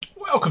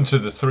Welcome to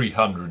the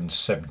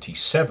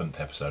 377th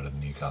episode of the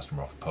New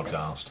Customer Offer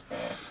Podcast,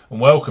 and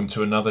welcome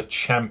to another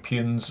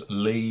Champions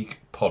League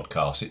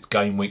podcast. It's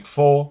game week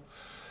 4,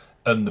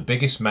 and the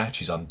biggest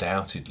match is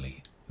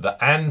undoubtedly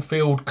the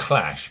Anfield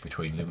clash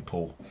between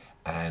Liverpool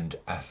and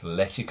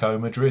Atletico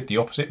Madrid. The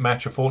opposite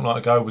match a fortnight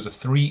ago was a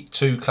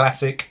 3-2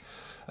 classic,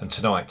 and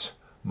tonight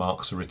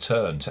marks a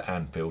return to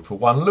Anfield for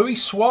one.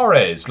 Luis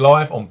Suarez,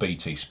 live on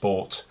BT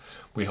Sport.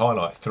 We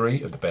highlight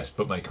 3 of the best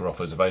bookmaker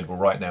offers available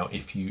right now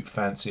if you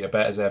fancy a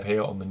bet, as I have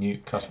here on the New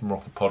Customer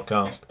Offer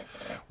Podcast.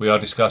 We are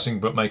discussing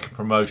bookmaker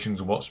promotions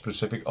and what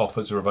specific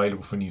offers are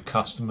available for new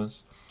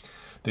customers.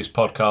 This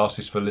podcast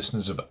is for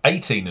listeners of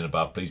 18 and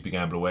above. Please be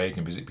gamble aware. You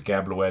can visit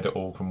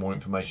begambleaware.org for more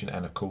information,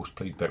 and of course,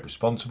 please bet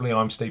responsibly.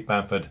 I'm Steve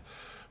Bamford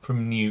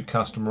from New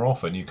Customer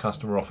Offer,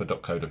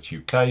 newcustomeroffer.co.uk.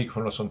 You can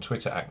follow us on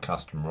Twitter at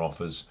Customer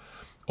Offers.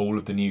 All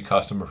of the new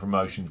customer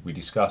promotions we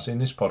discuss in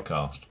this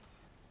podcast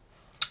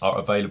are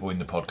available in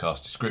the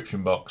podcast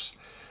description box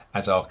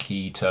as our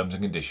key terms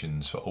and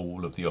conditions for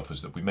all of the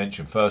offers that we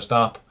mention. First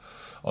up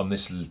on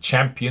this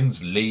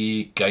Champions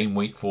League Game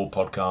Week 4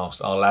 podcast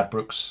are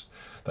Ladbrokes.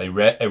 They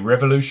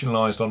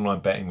revolutionised online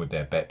betting with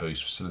their Bet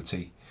Boost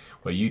facility,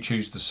 where you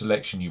choose the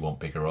selection you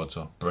want bigger odds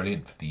on.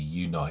 Brilliant for the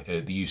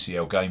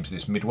UCL games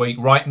this midweek.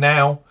 Right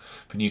now,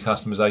 for new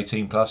customers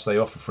 18 plus, they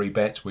offer free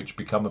bets which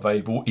become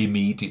available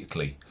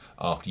immediately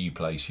after you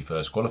place your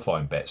first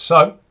qualifying bet.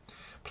 So,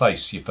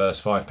 place your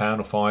first £5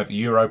 or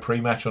 €5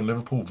 pre-match on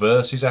Liverpool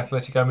versus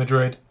Atletico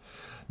Madrid,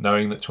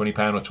 knowing that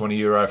 £20 or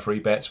 €20 free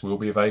bets will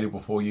be available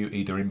for you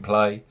either in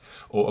play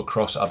or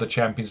across other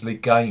Champions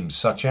League games,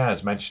 such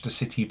as Manchester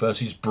City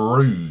versus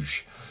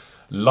Bruges,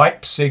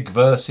 Leipzig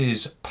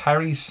versus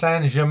Paris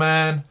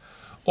Saint-Germain,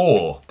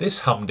 or this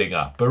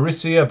humdinger,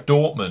 Borussia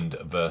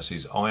Dortmund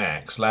versus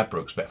Ajax.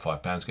 Ladbrokes, bet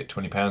 £5, get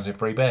 £20 in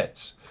free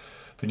bets.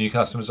 For new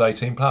customers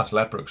 18 plus,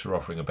 Ladbrokes are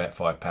offering a bet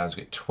 £5,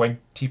 get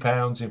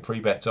 £20 in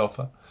free bets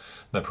offer.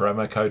 The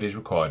promo code is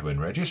required when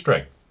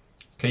registering.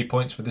 Key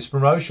points for this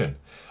promotion: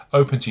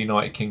 open to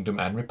United Kingdom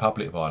and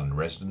Republic of Ireland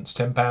residents,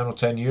 £10 or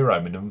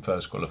 €10 minimum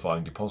first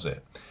qualifying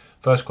deposit.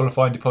 First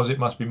qualifying deposit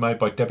must be made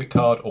by debit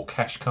card or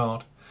cash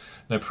card.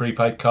 No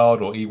prepaid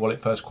card or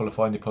e-wallet first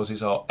qualifying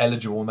deposits are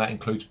eligible, and that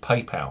includes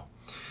PayPal.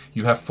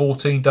 You have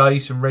 14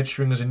 days from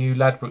registering as a new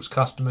Ladbrokes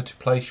customer to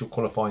place your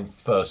qualifying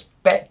first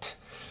bet.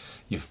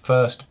 Your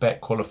first bet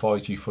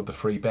qualifies you for the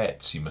free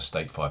bets. You must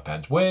stake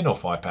 £5 win or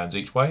 £5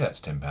 each way, that's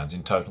 £10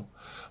 in total,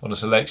 on a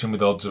selection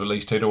with odds of at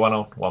least 2 to 1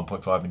 on,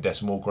 1.5 in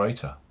decimal or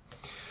greater.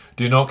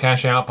 Do not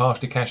cash out,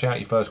 partially cash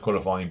out your first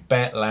qualifying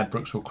bet.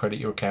 Ladbrokes will credit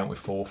your account with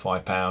 £4,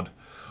 £5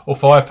 or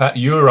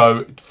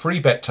 €5 free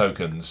bet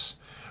tokens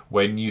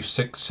when you've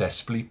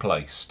successfully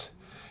placed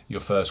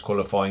your first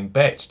qualifying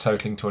bet,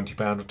 totaling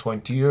 £20 or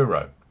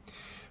 €20.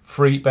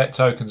 Free bet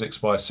tokens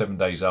expire 7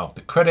 days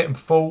after credit, and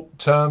full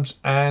terms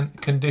and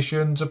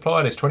conditions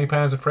apply. There's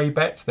 £20 of free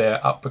bets.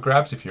 They're up for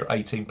grabs if you're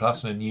 18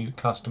 plus and a new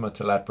customer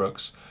to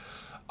Ladbrokes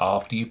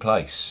after you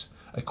place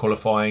a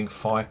qualifying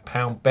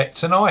 £5 bet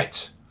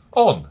tonight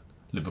on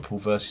Liverpool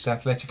versus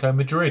Atletico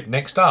Madrid.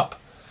 Next up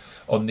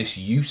on this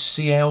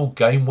UCL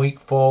Game Week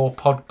 4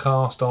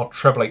 podcast are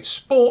Treble 8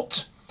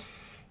 Sport.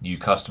 New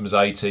customers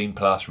 18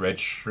 plus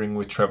registering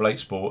with Treble 8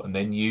 Sport and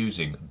then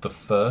using the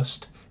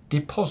first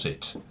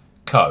deposit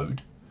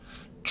code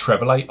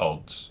Treble 8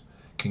 Odds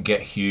can get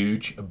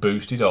huge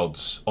boosted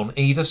odds on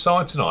either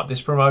side tonight.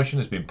 This promotion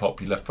has been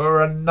popular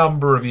for a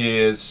number of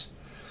years,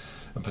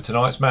 and for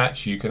tonight's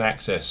match you can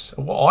access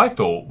what I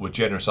thought were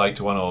generous 8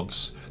 to 1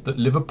 odds that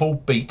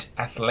Liverpool beat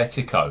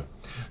Atletico.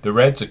 The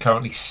Reds are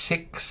currently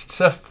 6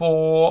 to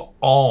 4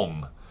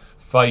 on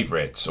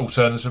favourites.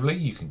 Alternatively,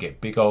 you can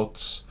get big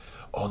odds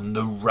on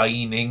the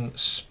reigning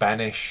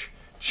Spanish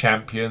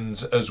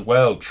champions as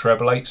well.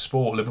 Treble 8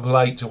 Sport, Liverpool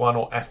 8 to 1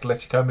 or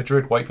Atletico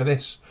Madrid, wait for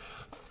this,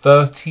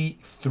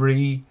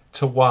 33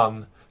 to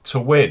 1 to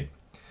win.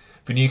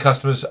 For new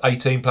customers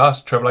 18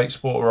 plus, Treble 8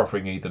 Sport are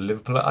offering either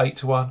Liverpool at 8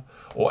 to 1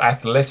 or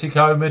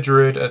Atletico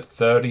Madrid at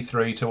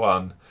 33 to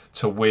 1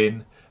 to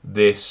win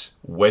this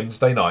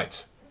Wednesday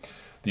night.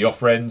 The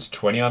offer ends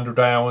 2000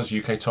 hours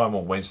UK time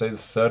on Wednesday the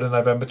 3rd of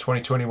November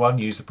 2021.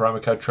 Use the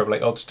promo code Treble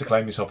 8 Odds to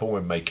claim this offer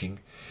when making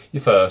your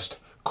first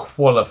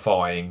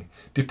qualifying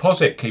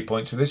deposit. Key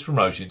points for this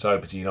promotion: it's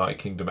open to United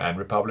Kingdom and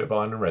Republic of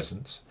Ireland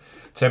residents.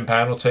 £10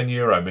 or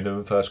 €10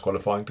 minimum first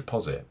qualifying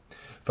deposit.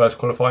 First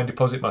qualifying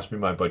deposit must be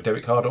made by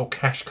debit card or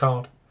cash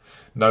card.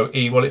 No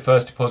e-wallet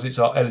first deposits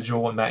are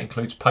eligible, and that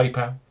includes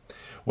PayPal.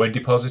 When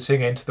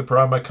depositing, enter the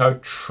promo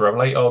code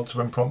Treble 8 Odds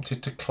when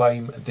prompted to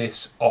claim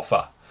this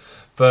offer.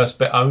 First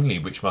bet only,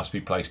 which must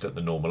be placed at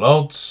the normal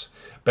odds.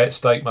 Bet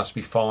stake must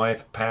be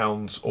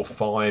 £5 or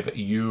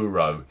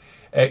 €5.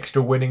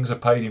 Extra winnings are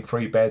paid in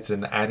free bets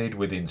and added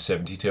within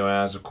 72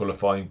 hours of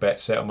qualifying bet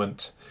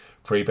settlement.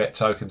 Free bet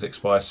tokens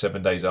expire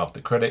 7 days after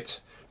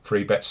credit.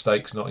 Free bet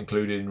stakes not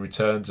included in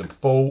returns, and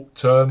full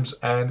terms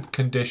and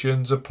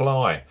conditions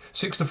apply.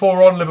 6 to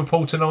 4 on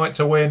Liverpool tonight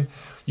to win.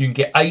 You can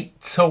get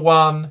 8 to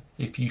 1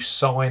 if you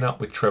sign up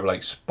with Treble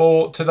 8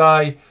 Sport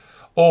today,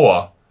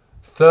 or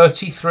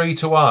 33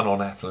 to 1 on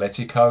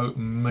Atletico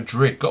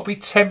Madrid. Got to be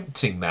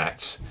tempting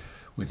that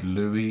with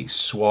Luis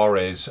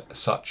Suarez,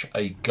 such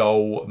a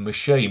goal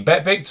machine.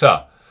 Bet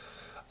Victor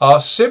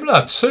are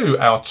similar to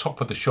our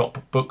top of the shop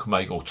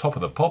bookmaker, or top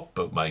of the pop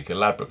bookmaker,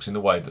 Ladbrokes, in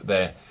the way that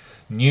their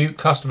new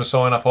customer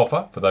sign up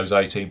offer for those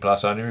 18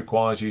 plus only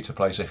requires you to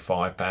place a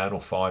 £5 or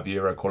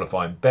 €5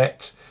 qualifying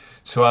bet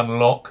to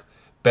unlock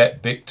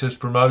Bet Victor's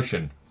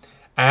promotion.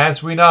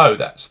 As we know,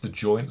 that's the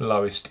joint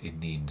lowest in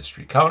the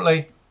industry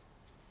currently.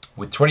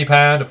 With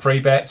 £20 of free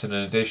bets and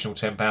an additional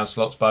 £10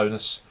 slots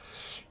bonus,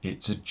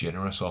 it's a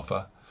generous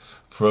offer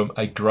from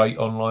a great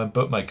online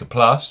bookmaker.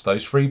 Plus,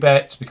 those free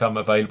bets become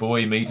available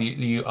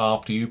immediately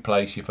after you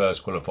place your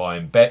first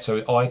qualifying bet.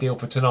 So ideal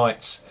for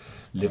tonight's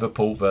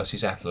Liverpool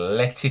versus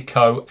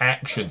Atletico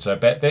action. So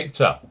Bet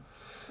Victor.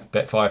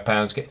 Bet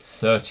 £5, get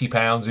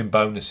 £30 in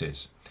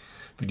bonuses.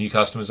 For new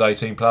customers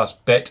 18 plus,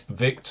 Bet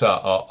Victor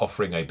are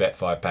offering a bet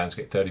 £5,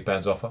 get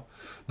 £30 offer.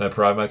 No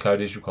promo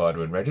code is required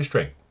when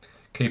registering.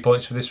 Key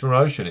points for this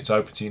promotion: it's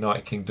open to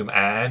United Kingdom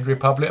and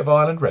Republic of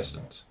Ireland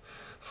residents.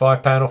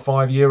 £5 or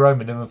 €5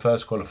 minimum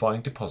first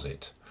qualifying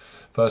deposit.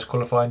 First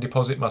qualifying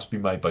deposit must be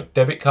made by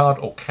debit card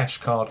or cash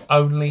card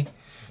only.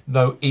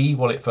 No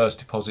e-wallet first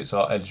deposits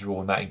are eligible,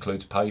 and that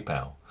includes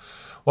PayPal.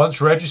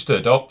 Once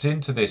registered, opt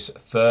into this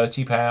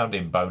 £30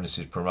 in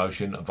bonuses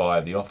promotion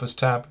via the offers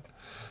tab.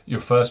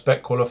 Your first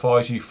bet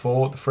qualifies you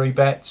for the free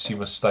bets. You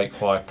must stake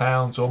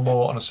 £5 or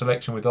more on a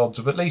selection with odds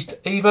of at least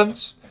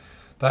evens.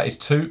 That is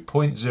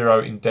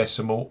 2.0 in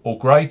decimal or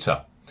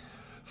greater.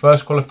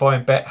 First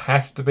qualifying bet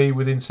has to be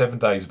within 7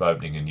 days of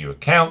opening a new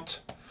account.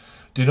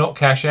 Do not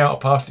cash out or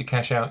partially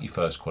cash out your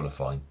first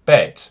qualifying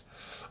bet.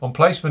 On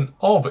placement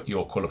of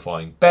your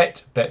qualifying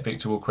bet, Bet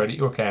Victor will credit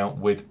your account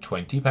with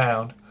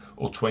 £20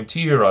 or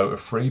 €20 of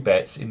free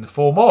bets in the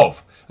form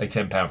of a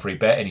 £10 free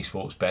bet, any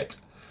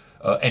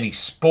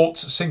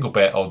sports single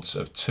bet odds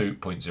of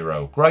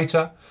 2.0 or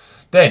greater.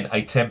 Then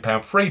a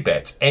 £10 free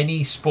bet,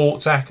 any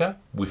sports acca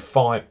with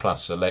 5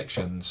 plus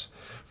selections.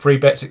 Free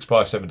bets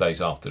expire 7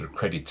 days after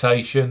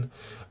accreditation.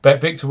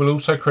 Bet Victor will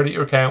also credit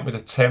your account with a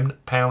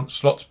 £10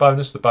 slots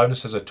bonus. The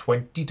bonus has a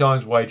 20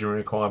 times wagering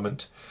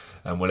requirement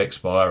and will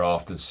expire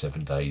after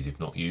 7 days if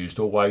not used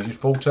or wagered.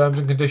 Full terms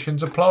and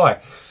conditions apply.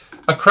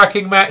 A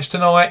cracking match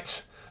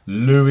tonight.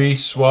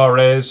 Luis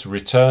Suarez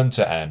return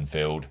to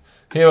Anfield.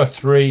 Here are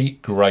 3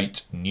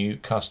 great new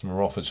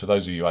customer offers for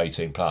those of you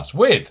 18 plus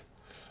with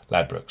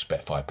Ladbrokes.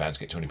 Bet £5,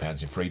 get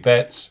 £20 in free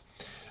bets.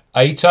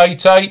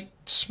 888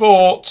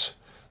 Sport.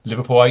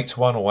 Liverpool 8 to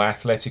 1 or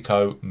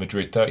Atletico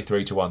Madrid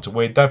 33 to 1 to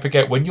win. Don't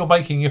forget, when you're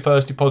making your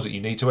first deposit,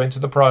 you need to enter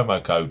the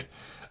promo code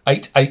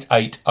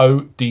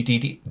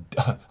 888ODDD.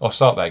 I'll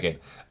start that again.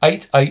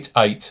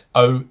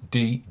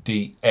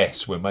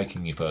 888ODDS. We're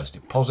making your first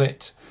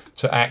deposit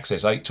to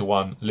access 8 to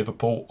 1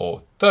 Liverpool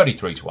or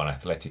 33 to 1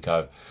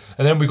 Atletico.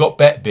 And then we've got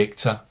Bet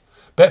Victor.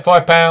 Bet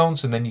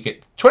 £5 and then you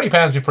get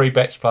 £20 in free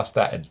bets plus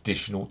that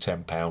additional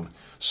 £10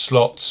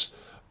 slots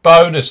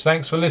bonus.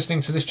 Thanks for listening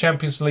to this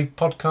Champions League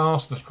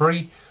podcast, the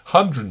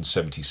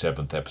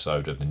 377th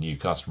episode of the New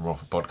Customer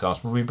Offer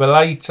podcast. We'll be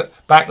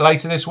back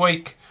later this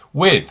week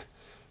with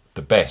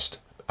the best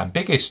and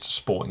biggest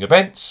sporting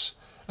events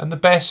and the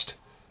best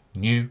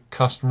new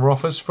customer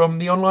offers from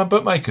the online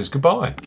bookmakers. Goodbye.